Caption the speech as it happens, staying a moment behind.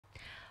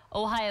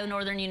Ohio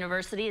Northern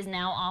University is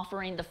now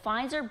offering the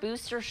Pfizer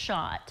booster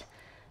shot.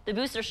 The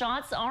booster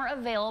shots are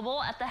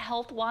available at the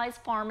HealthWise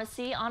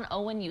pharmacy on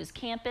ONU's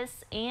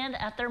campus and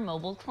at their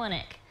mobile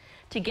clinic.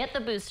 To get the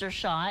booster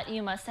shot,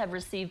 you must have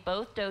received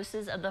both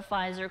doses of the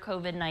Pfizer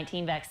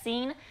COVID-19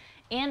 vaccine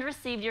and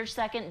received your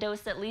second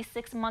dose at least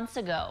 6 months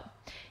ago.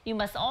 You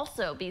must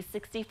also be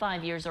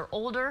 65 years or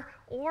older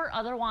or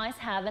otherwise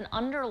have an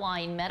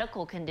underlying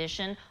medical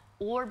condition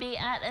or be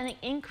at an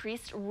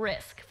increased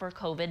risk for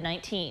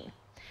COVID-19.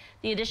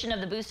 The addition of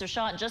the booster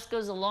shot just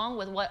goes along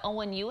with what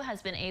ONU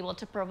has been able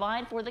to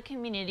provide for the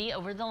community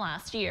over the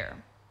last year.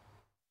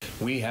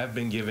 We have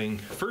been giving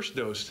first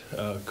dose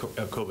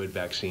COVID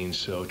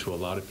vaccines to a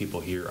lot of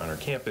people here on our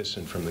campus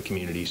and from the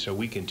community. So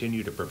we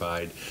continue to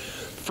provide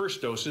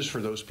first doses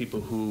for those people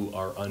who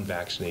are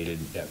unvaccinated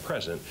at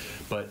present.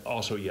 But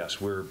also,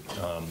 yes, we're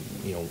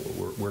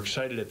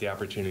excited at the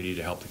opportunity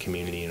to help the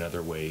community in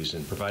other ways,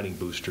 and providing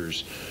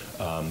boosters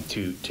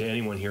to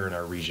anyone here in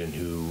our region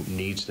who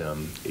needs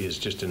them is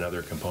just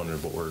another component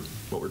of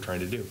what we're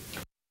trying to do.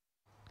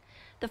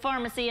 The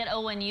pharmacy at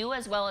ONU,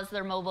 as well as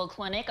their mobile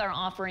clinic, are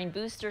offering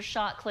booster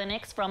shot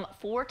clinics from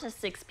 4 to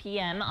 6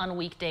 p.m. on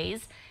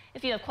weekdays.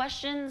 If you have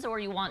questions or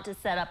you want to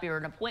set up your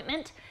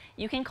appointment,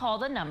 you can call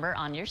the number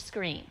on your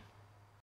screen.